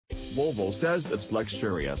Volvo says its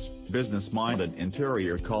luxurious, business-minded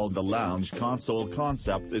interior called the lounge console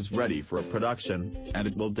concept is ready for production, and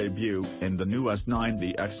it will debut in the new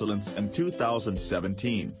S90 Excellence in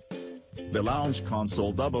 2017. The lounge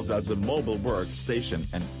console doubles as a mobile workstation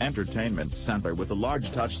and entertainment center with a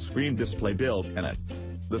large touchscreen display built in it.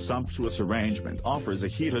 The sumptuous arrangement offers a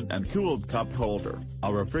heated and cooled cup holder,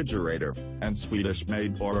 a refrigerator, and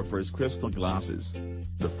Swedish-made Orifice crystal glasses.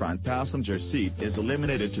 The front passenger seat is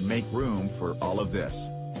illuminated to make room for all of this.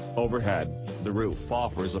 Overhead, the roof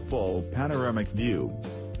offers a full panoramic view.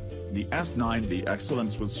 The S90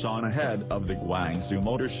 Excellence was shown ahead of the Guangzhou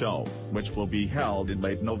Motor Show, which will be held in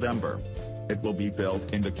late November. It will be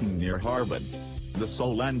built in Peking near Harbin. The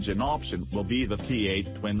sole engine option will be the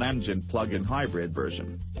T8 twin-engine plug-in hybrid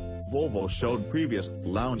version. Volvo showed previous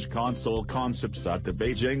lounge console concepts at the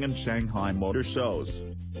Beijing and Shanghai Motor Shows.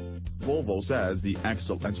 Volvo says the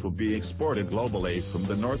Excellence will be exported globally from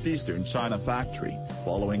the northeastern China factory,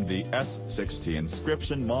 following the S60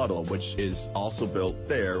 inscription model, which is also built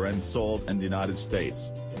there and sold in the United States.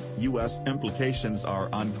 U.S. implications are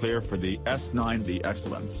unclear for the S90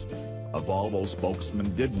 Excellence. A Volvo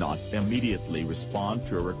spokesman did not immediately respond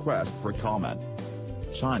to a request for comment.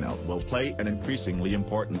 China will play an increasingly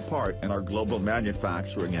important part in our global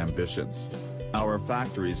manufacturing ambitions. Our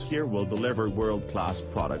factories here will deliver world-class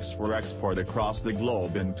products for export across the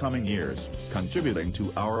globe in coming years, contributing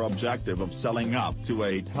to our objective of selling up to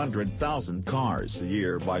 800,000 cars a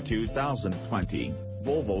year by 2020,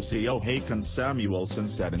 Volvo CEO Håkan Samuelsson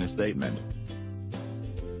said in a statement.